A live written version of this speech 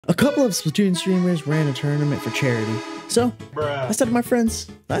A couple of Splatoon streamers ran a tournament for charity. So, I said to my friends,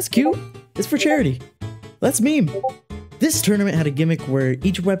 that's cute, it's for charity. Let's meme. This tournament had a gimmick where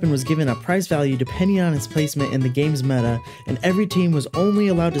each weapon was given a prize value depending on its placement in the game's meta, and every team was only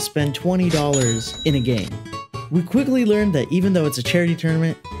allowed to spend $20 in a game. We quickly learned that even though it's a charity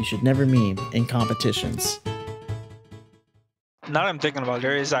tournament, you should never meme in competitions. Now that I'm thinking about it,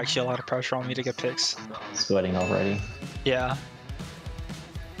 there is actually a lot of pressure on me to get picks. Sweating already. Yeah.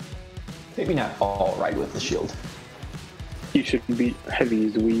 Maybe not all right with the shield. You shouldn't be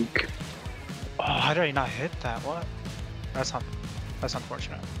heavy's weak. Oh, how did I not hit that? What? That's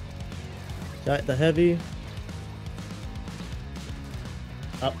unfortunate. Got the heavy.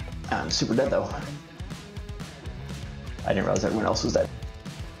 Up. I'm super dead though. I didn't realize everyone else was dead.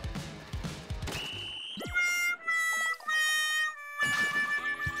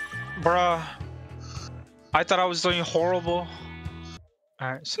 Bruh. I thought I was doing horrible.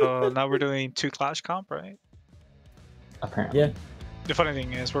 Alright, so now we're doing 2 clash comp, right? Apparently. Yeah. The funny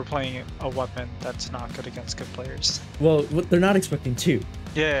thing is we're playing a weapon that's not good against good players. Well, they're not expecting 2.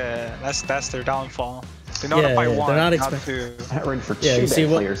 Yeah, that's their downfall. They know to fight one, they're not not expecting. 2. I'm not ready for 2 bad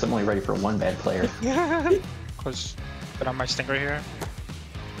players. I'm only ready for 1 bad player. Cause put on my stinger here.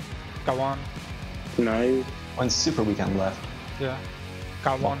 Got one. Nice. 1 super weekend left. Yeah.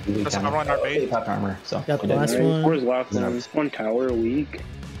 Got one. That's not run our bait. Popped armor. So Got the we did last great. one. Where's the last one? 1 tower a week.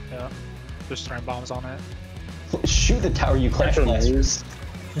 Yeah. Just throwing bombs on it. Shoot the tower, you clash blasters.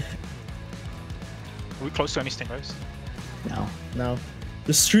 Are we close to any stingrays? No. No.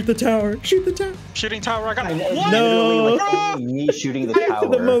 Just shoot the tower. Shoot the tower. Shooting tower, I got I it. know, What? No. literally, like, only me shooting the tower.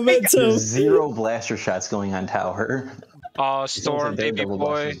 The momentum. There's 0 blaster shots going on tower. Storm, baby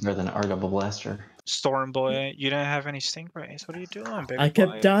boy. Better than our double blaster. Storm boy, you didn't have any stingrays. What are you doing, baby I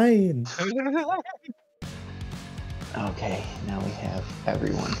kept boy? dying. Okay, now we have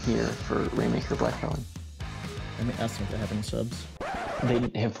everyone here for Rainmaker Black Helen. Let me ask them if they have any subs.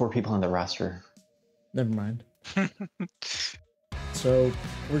 They have 4 people on the roster. Never mind. So,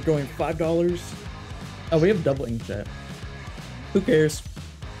 we're going $5. Oh, we have double inkjet. Who cares?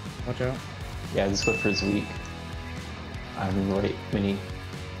 Watch out. Yeah, this clip is weak. I'm right, mini.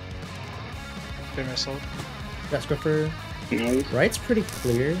 They missile. Got Scruffer. Nice. Right's pretty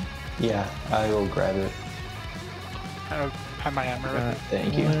clear. Yeah, I will grab it. I have my hammer. Got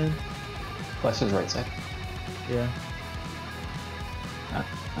Thank you. one. Blast is right side. Yeah. Ah,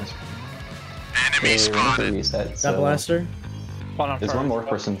 that's Enemy spotted. Reset, Got so blaster. there's one more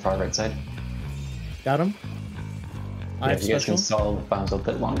person far right side. Got him. I Yeah, have you guys special. can stall bombs a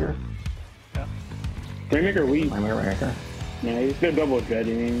bit longer. Rainmaker weak. Rainmaker. Nice. They're double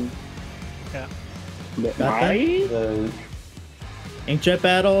jetting. Yeah. But Got nice. Inkjet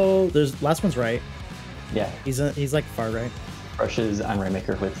battle. There's last one's right. Yeah, He's like far right. brushes on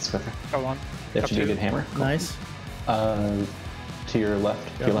Rainmaker with Swiffer. Got one. That should be a good hammer. Cool. Nice. To your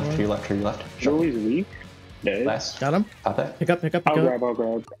left, to your left, to your left, to your left. Joey's weak. Dead. Last. Got him. Pop that. Pick up. Pick up. I'll Pick up. grab, I'll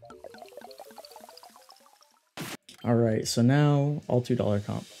grab. All right. So now all $2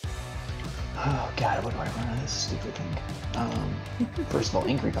 comp. Oh god, what do I run on this stupid thing? First of all,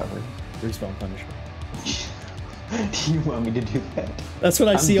 ink recovery. Respawn punishment. Do you want me to do that? That's what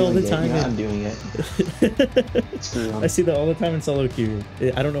I see all the doing time. it. Yeah, I'm doing it. Screw on. I see that all the time in solo queue.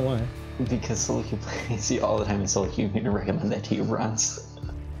 I don't know why. Because solo queue play, I see all the time in solo queue. I'm gonna recommend that to you, Bronze.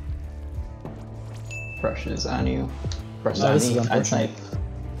 Brushes on you. Brushes on this is me. On unfortunate. snipe.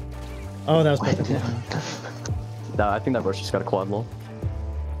 Oh, that was What? perfect. Nah, I think that rush just got a quad low.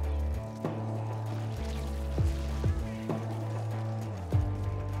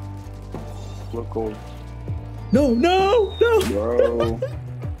 Look cool. No. Bro.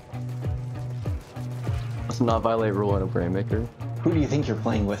 Let's not violate rule on a Brainmaker. Who do you think you're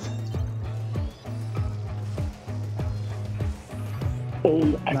playing with? Oh,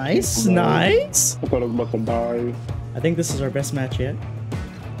 Nice. Nice. I thought I was about to die. I think this is our best match yet.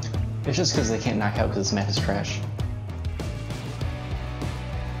 It's just because they can't knock out because this map is trash.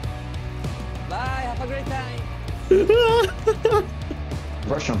 Bye, have a great time.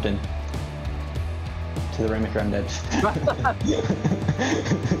 Brush jumped in. To the Rainmaker, I'm dead.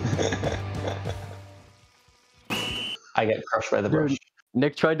 I get crushed by the brush.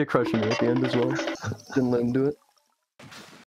 Nick tried to crush me at the end as well. Didn't let him do it.